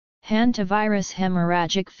Hantavirus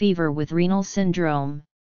hemorrhagic fever with renal syndrome,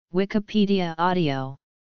 Wikipedia audio.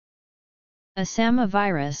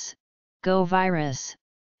 Asamavirus, Go virus,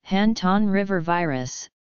 Hantan River virus,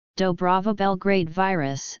 Dobrava Belgrade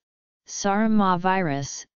virus, Sarama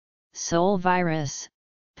virus, Seoul virus,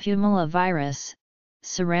 Pumala virus,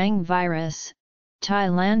 Sarang virus,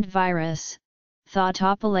 Thailand virus,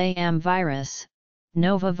 Thottopalayam virus,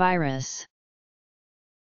 Nova virus.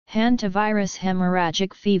 Hantavirus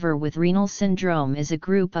hemorrhagic fever with renal syndrome is a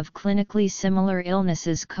group of clinically similar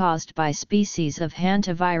illnesses caused by species of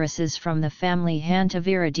hantaviruses from the family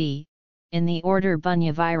Hantaviridae, in the order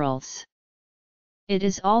Bunyavirales. It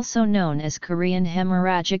is also known as Korean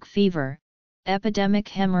hemorrhagic fever, epidemic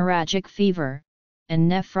hemorrhagic fever,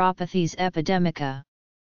 and nephropathies epidemica.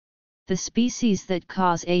 The species that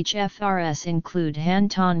cause HFRS include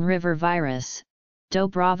Hantan River virus,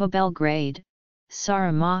 Dobrava Belgrade,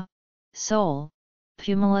 Sarama, Seoul,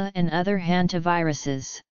 Pumala and other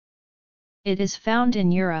hantaviruses. It is found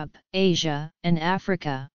in Europe, Asia, and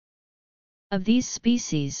Africa. Of these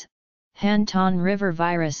species, Hantan River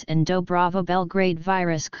virus and Dobrava Belgrade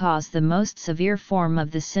virus cause the most severe form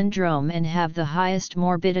of the syndrome and have the highest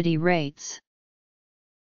morbidity rates.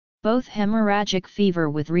 Both hemorrhagic fever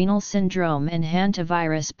with renal syndrome and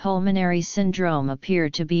hantavirus pulmonary syndrome appear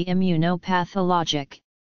to be immunopathologic,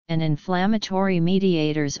 and inflammatory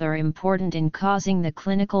mediators are important in causing the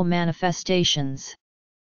clinical manifestations.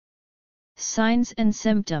 Signs and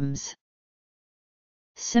symptoms.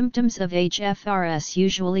 Symptoms of HFRS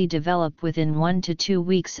usually develop within 1 to 2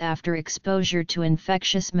 weeks after exposure to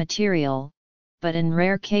infectious material, but in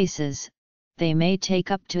rare cases, they may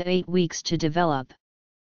take up to 8 weeks to develop.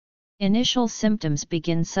 Initial symptoms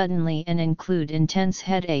begin suddenly and include intense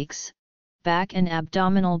headaches, back and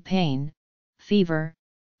abdominal pain, fever,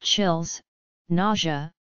 chills,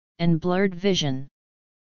 nausea, and blurred vision.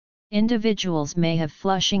 Individuals may have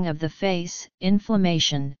flushing of the face,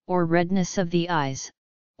 inflammation or redness of the eyes,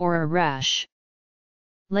 or a rash.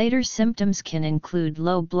 Later symptoms can include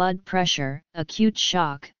low blood pressure, acute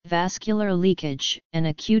shock, vascular leakage, and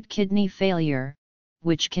acute kidney failure,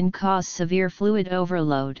 which can cause severe fluid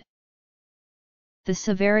overload. The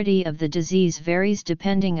severity of the disease varies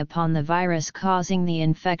depending upon the virus causing the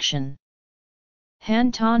infection.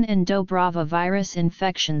 Hantan and Dobrava virus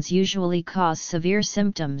infections usually cause severe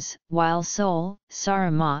symptoms, while Seoul,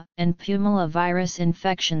 Sarama, and Pumala virus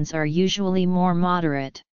infections are usually more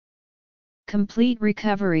moderate. Complete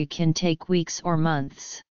recovery can take weeks or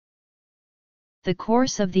months. The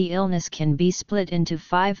course of the illness can be split into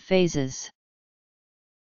 5 phases.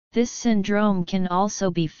 This syndrome can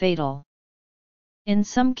also be fatal. In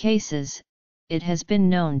some cases, it has been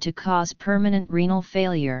known to cause permanent renal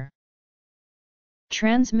failure.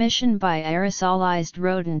 Transmission by aerosolized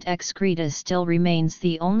rodent excreta still remains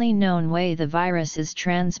the only known way the virus is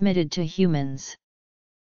transmitted to humans.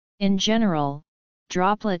 In general,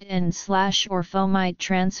 droplet and/or fomite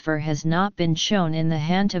transfer has not been shown in the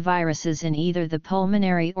hantaviruses in either the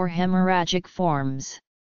pulmonary or hemorrhagic forms.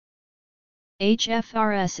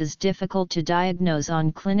 HFRS is difficult to diagnose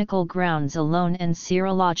on clinical grounds alone and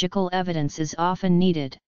serological evidence is often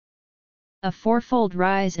needed. A 4-fold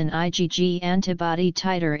rise in IgG antibody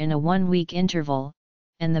titer in a 1-week interval,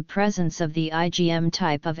 and the presence of the IgM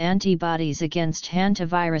type of antibodies against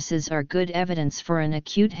hantaviruses are good evidence for an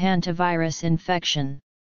acute hantavirus infection.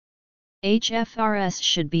 HFRS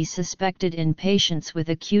should be suspected in patients with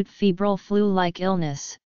acute febrile flu-like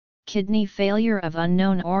illness, kidney failure of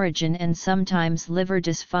unknown origin and sometimes liver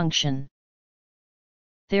dysfunction.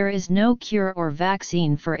 There is no cure or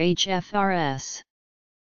vaccine for HFRS.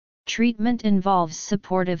 Treatment involves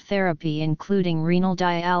supportive therapy including renal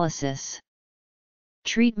dialysis.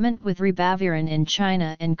 Treatment with ribavirin in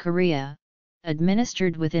China and Korea,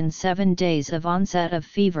 administered within 7 days of onset of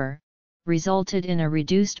fever, resulted in a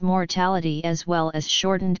reduced mortality as well as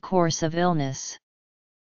shortened course of illness.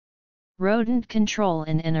 Rodent control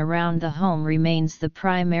in and around the home remains the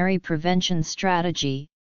primary prevention strategy,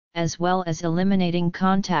 as well as eliminating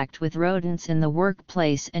contact with rodents in the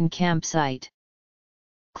workplace and campsite.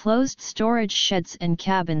 Closed storage sheds and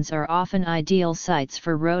cabins are often ideal sites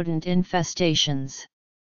for rodent infestations.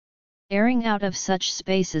 Airing out of such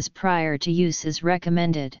spaces prior to use is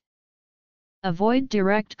recommended. Avoid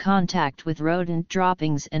direct contact with rodent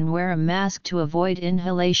droppings and wear a mask to avoid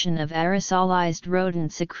inhalation of aerosolized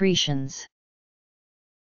rodent secretions.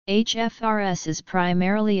 HFRS is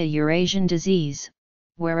primarily a Eurasian disease,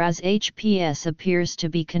 whereas HPS appears to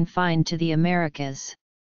be confined to the Americas.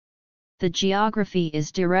 The geography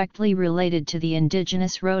is directly related to the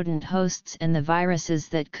indigenous rodent hosts and the viruses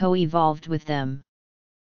that co-evolved with them.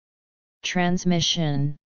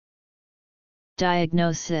 Transmission.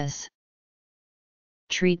 Diagnosis,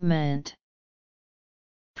 treatment,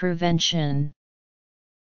 prevention,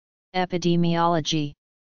 epidemiology.